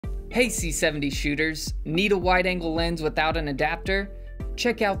Hey C70 shooters, need a wide-angle lens without an adapter?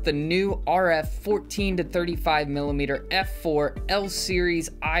 Check out the new RF 14 to 35mm f4 L series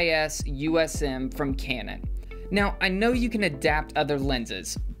IS USM from Canon. Now, I know you can adapt other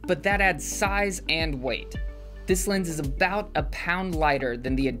lenses, but that adds size and weight. This lens is about a pound lighter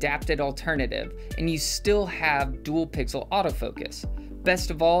than the adapted alternative, and you still have dual pixel autofocus.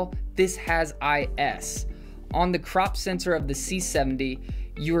 Best of all, this has IS. On the crop sensor of the C70,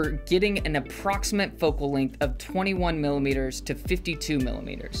 you're getting an approximate focal length of 21mm to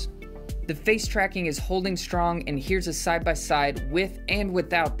 52mm. The face tracking is holding strong, and here's a side-by-side with and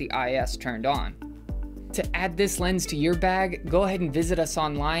without the IS turned on. To add this lens to your bag, go ahead and visit us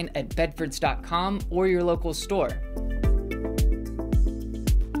online at bedfords.com or your local store.